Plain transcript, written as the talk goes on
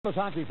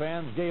Hockey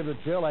fans gave the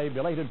Chill a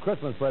belated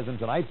Christmas present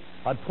tonight,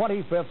 a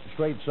 25th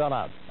straight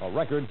sellout, a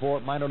record for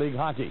minor league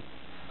hockey.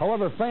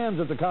 However, fans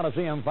at the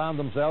Coliseum found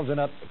themselves in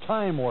a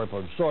time warp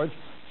of sorts.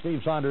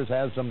 Steve Saunders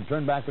has some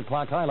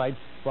turn-back-the-clock highlights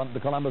from the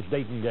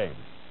Columbus-Dayton game.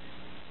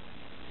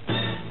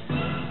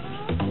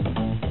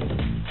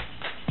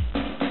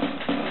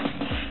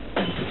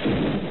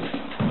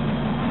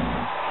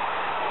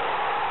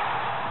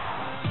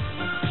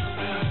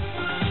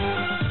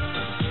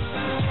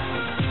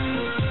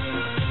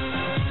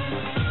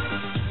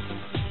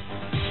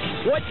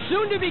 What's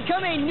soon to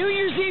become a New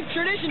Year's Eve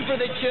tradition for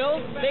the Chill,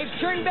 they've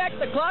turned back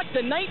the clock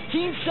to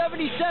 1977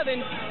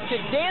 to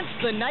dance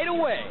the night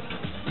away.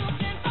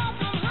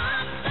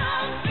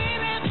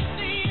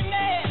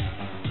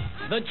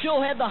 The Chill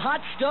had the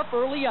hot stuff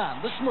early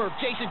on. The Smurf,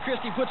 Jason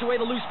Christie, puts away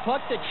the loose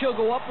puck. The Chill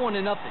go up 1-0.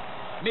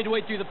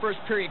 Midway through the first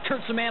period,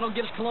 Kurt Simantel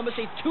gives Columbus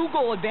a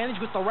 2-goal advantage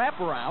with the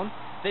wraparound.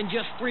 Then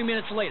just 3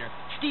 minutes later,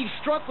 Steve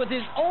Strunk with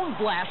his own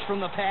blast from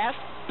the pass,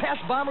 past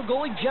Bomber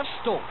goalie Jeff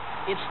Stolt.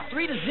 It's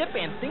 3-0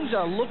 and things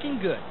are looking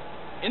good.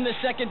 In the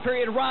second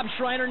period, Rob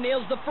Schreiner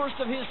nails the first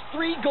of his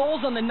 3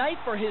 goals on the night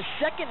for his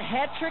second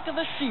hat trick of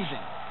the season.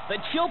 The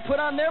Chill put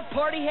on their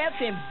party hats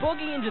and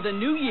boogie into the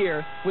new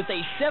year with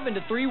a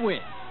 7-3 win.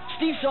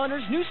 Steve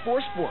Saunders, News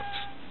 4 Sports.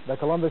 The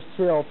Columbus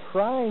Chill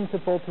trying to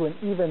pull to an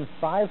even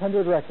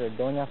 500 record,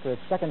 going after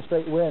its second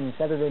straight win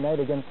Saturday night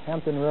against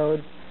Hampton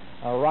Roads.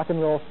 Our rock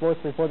and roll sports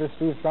reporter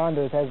Steve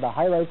Saunders has the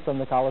highlights from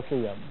the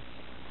Coliseum.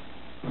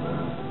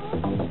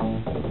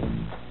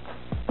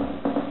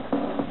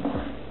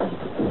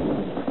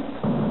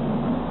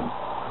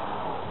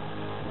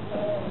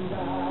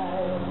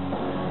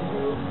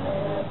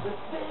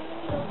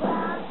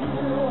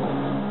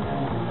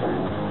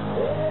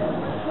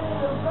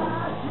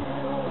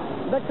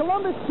 The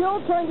Columbus Chill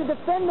trying to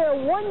defend their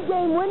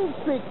one-game winning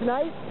streak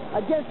tonight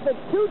against the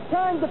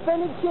two-time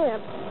defending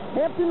champs,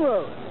 Hampton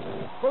Roads.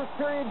 First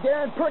period,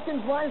 Darren Perkins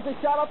lines the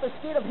shot off the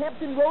skate of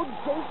Hampton Roads'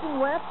 Jason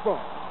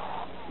Rathbone.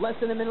 Less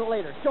than a minute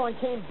later, Sean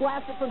Kane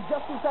blasts it from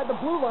just inside the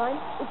blue line.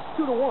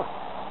 It's 2-1.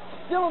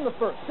 Still in the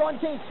first,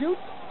 Sean Kane shoots.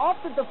 Off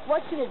the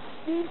deflection, it's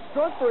Steve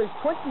Strunk for his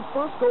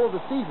 21st goal of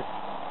the season.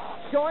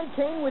 Sean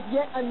Kane with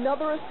yet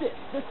another assist.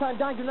 This time,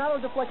 Don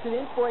Granato deflects it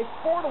in for a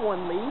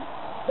 4-1 lead.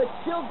 The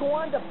Chill go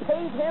on to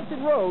pave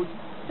Hampton Roads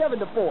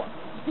 7-4.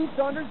 Steve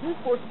Saunders, News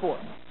 4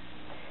 Sports.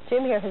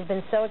 Jim here has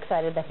been so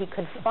excited that he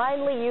could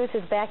finally use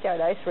his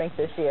backyard ice rink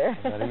this year.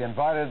 And he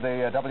invited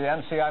the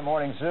WNCI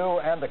Morning Zoo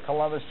and the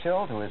Columbus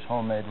Chill to his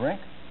homemade rink.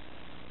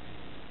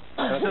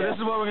 So this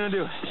is what we're going to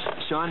do.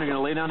 Sean, you're going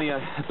to lay down the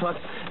puck.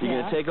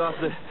 You're going to take off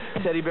the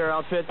teddy bear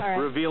outfit,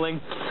 revealing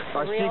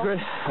our secret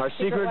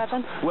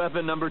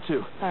weapon number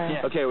 2.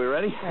 Right. Okay, we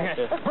ready? Right.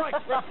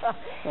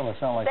 Well, it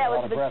sounds like that a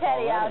lot was of the breath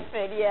teddy already.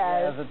 outfit,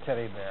 yes. There's a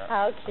teddy bear.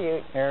 How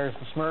cute. There's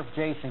the Smurf,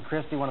 Jason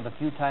Christie, one of the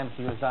few times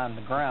he was on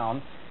the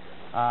ground.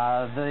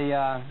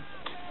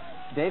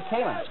 Dave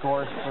Kaelin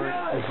scores for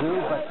the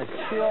Zoo, but the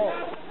Chill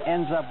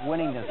ends up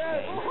winning this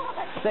game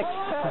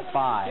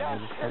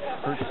 6-5.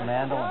 Kurt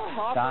Simantel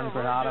and Don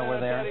Granato were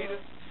there.